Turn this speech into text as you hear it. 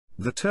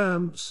The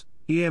terms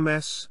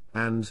EMS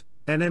and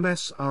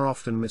NMS are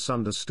often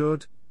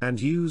misunderstood and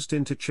used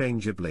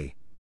interchangeably.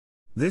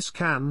 This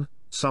can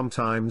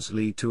sometimes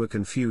lead to a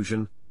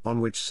confusion on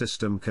which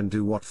system can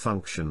do what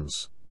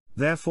functions.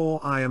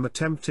 Therefore, I am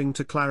attempting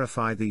to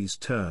clarify these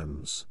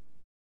terms.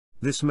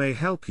 This may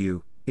help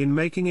you in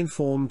making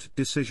informed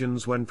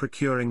decisions when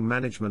procuring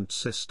management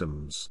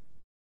systems.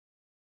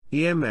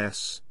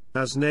 EMS,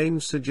 as name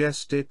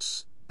suggests,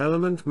 it's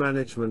Element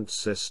Management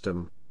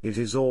System. It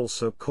is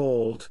also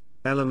called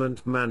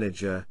Element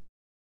Manager.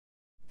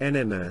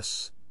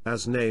 NMS,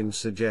 as name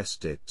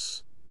suggests,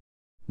 it's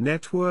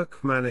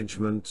Network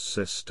Management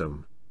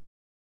System.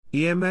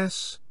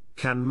 EMS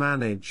can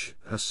manage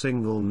a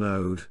single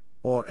node,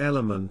 or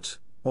element,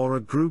 or a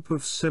group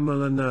of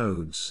similar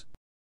nodes.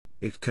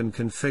 It can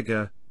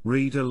configure,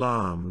 read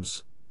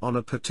alarms, on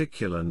a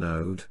particular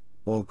node,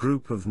 or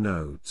group of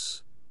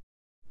nodes.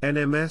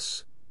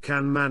 NMS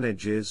can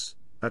manages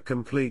a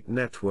complete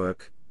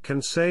network,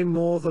 can say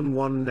more than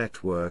one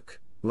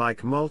network,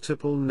 like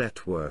multiple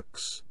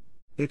networks.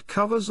 It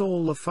covers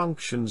all the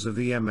functions of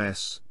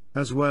EMS,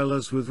 as well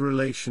as with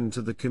relation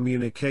to the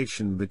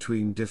communication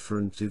between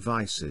different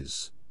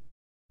devices.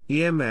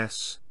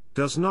 EMS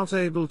does not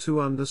able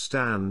to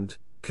understand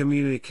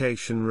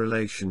communication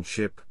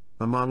relationship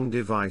among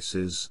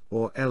devices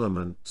or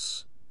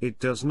elements. It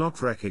does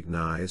not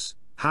recognize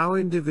how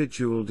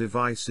individual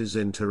devices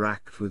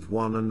interact with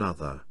one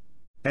another.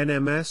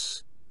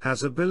 NMS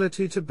has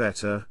ability to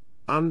better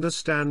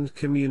understand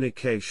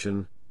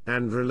communication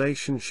and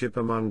relationship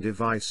among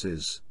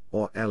devices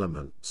or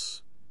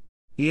elements.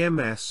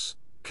 EMS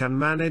can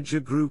manage a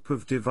group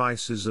of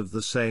devices of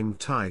the same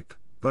type,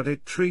 but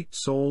it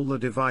treats all the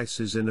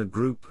devices in a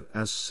group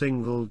as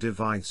single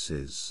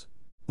devices.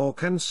 Or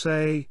can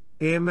say,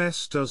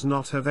 EMS does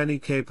not have any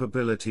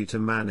capability to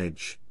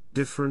manage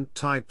different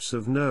types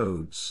of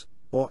nodes,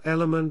 or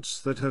elements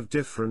that have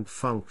different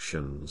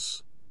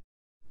functions.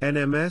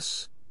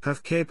 NMS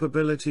have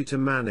capability to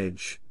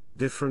manage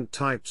different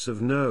types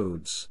of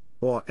nodes,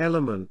 or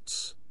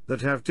elements,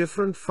 that have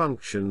different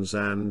functions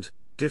and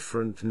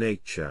different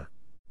nature.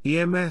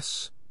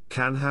 EMS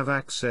can have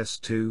access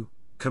to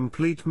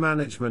complete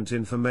management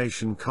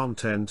information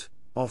content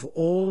of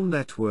all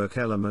network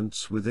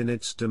elements within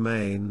its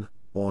domain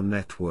or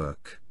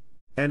network.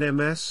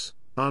 NMS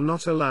are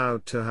not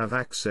allowed to have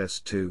access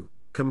to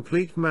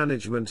complete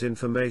management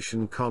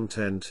information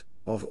content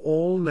of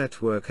all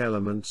network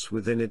elements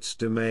within its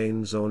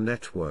domains or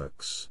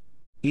networks.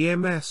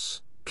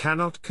 EMS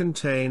cannot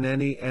contain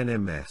any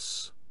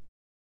NMS.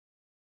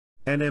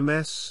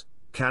 NMS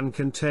can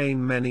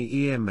contain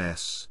many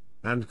EMS,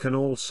 and can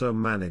also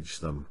manage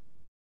them.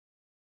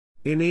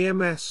 In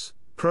EMS,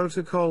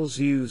 protocols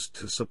used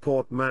to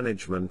support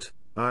management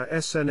are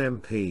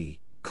SNMP,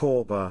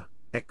 CORBA,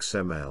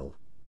 XML.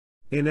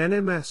 In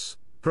NMS,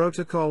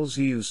 protocols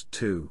used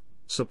to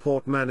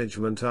support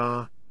management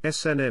are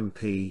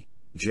SNMP,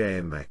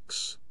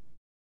 JMX.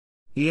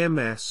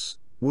 EMS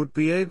would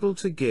be able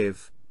to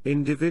give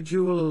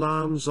individual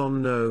alarms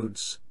on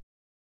nodes,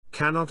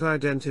 cannot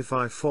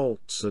identify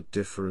faults at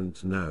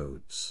different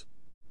nodes,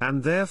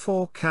 and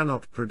therefore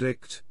cannot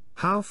predict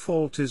how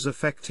fault is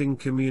affecting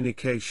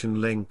communication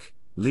link,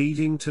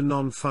 leading to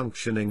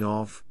non-functioning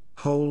of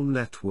whole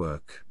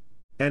network.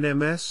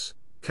 NMS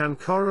can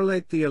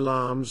correlate the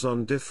alarms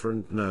on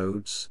different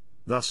nodes,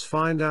 thus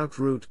find out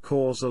root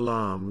cause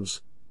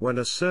alarms. When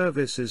a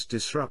service is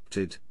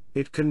disrupted,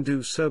 it can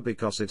do so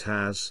because it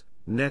has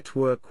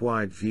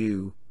network-wide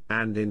view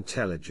and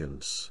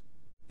intelligence.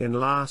 In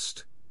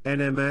last,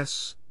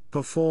 NMS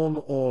perform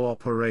all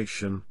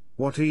operation.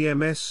 What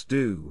EMS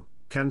do,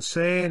 can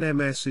say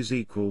NMS is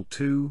equal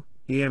to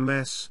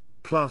EMS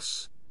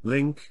plus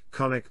link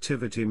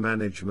connectivity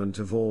management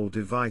of all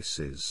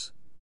devices.